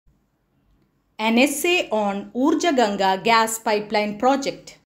An essay on Urja Ganga gas pipeline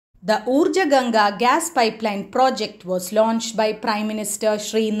project. The Urja Ganga gas pipeline project was launched by Prime Minister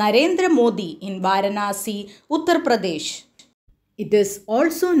Shri Narendra Modi in Varanasi, Uttar Pradesh. It is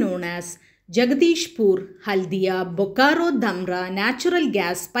also known as Jagdishpur Haldia Bokaro Dhamra Natural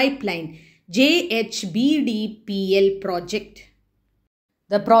Gas Pipeline JHBDPL project.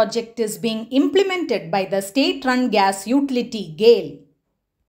 The project is being implemented by the state-run gas utility GAIL.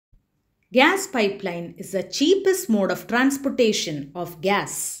 Gas pipeline is the cheapest mode of transportation of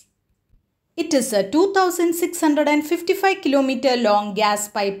gas. It is a 2,655 km long gas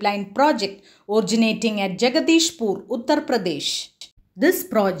pipeline project originating at Jagdishpur, Uttar Pradesh. This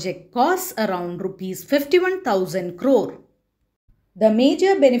project costs around Rs 51,000 crore. The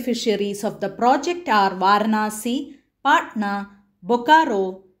major beneficiaries of the project are Varanasi, Patna,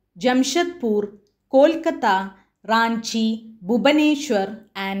 Bokaro, Jamshedpur, Kolkata, Ranchi, Bhubaneswar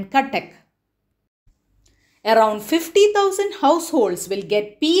and Cuttack. Around 50,000 households will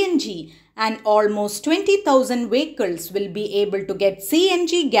get PNG and almost 20,000 vehicles will be able to get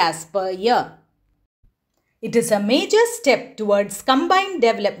CNG gas per year. It is a major step towards combined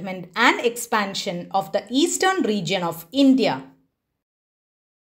development and expansion of the eastern region of India.